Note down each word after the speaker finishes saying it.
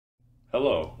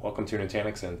Hello, welcome to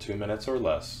Nutanix in 2 minutes or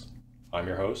less. I'm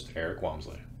your host, Eric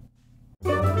Walmsley.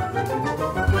 I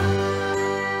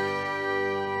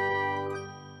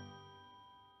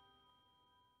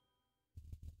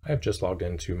have just logged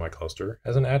into my cluster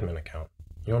as an admin account.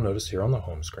 You'll notice here on the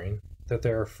home screen that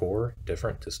there are 4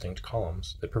 different distinct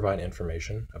columns that provide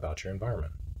information about your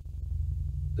environment.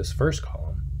 This first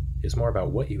column is more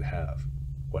about what you have,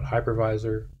 what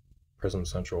hypervisor, Prism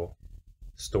Central,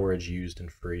 storage used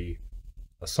and free,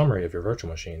 a summary of your virtual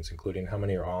machines including how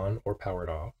many are on or powered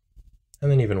off,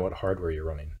 and then even what hardware you're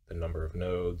running, the number of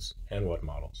nodes, and what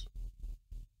models.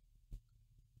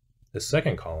 This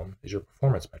second column is your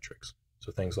performance metrics,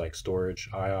 so things like storage,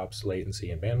 IOPS,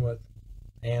 latency, and bandwidth,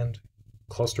 and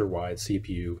cluster-wide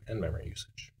CPU and memory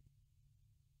usage.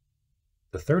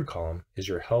 The third column is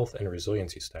your health and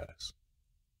resiliency status.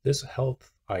 This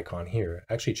health icon here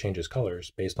actually changes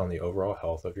colors based on the overall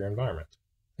health of your environment.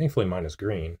 Thankfully mine is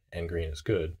green, and green is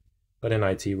good, but in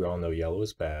IT we all know yellow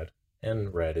is bad,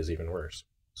 and red is even worse.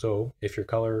 So if your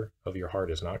color of your heart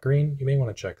is not green, you may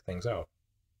want to check things out.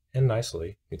 And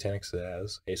nicely, Nutanix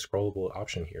has a scrollable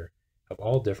option here of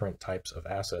all different types of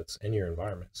assets in your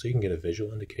environment so you can get a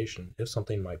visual indication if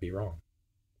something might be wrong.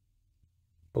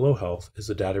 Below health is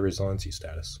the data resiliency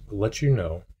status. It lets you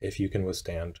know if you can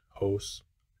withstand hosts,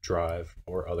 drive,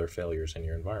 or other failures in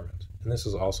your environment. And this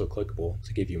is also clickable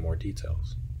to give you more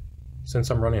details.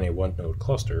 Since I'm running a one node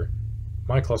cluster,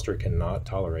 my cluster cannot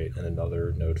tolerate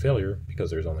another node failure because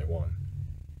there's only one.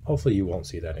 Hopefully you won't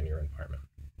see that in your environment.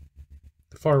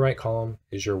 The far right column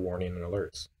is your warning and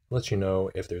alerts. It lets you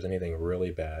know if there's anything really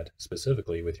bad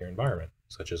specifically with your environment,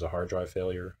 such as a hard drive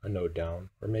failure, a node down,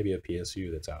 or maybe a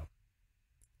PSU that's out.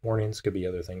 Warnings could be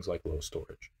other things like low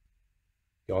storage.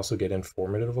 You also get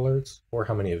informative alerts or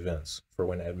how many events for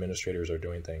when administrators are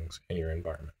doing things in your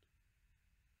environment.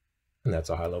 And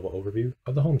that's a high-level overview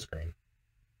of the home screen.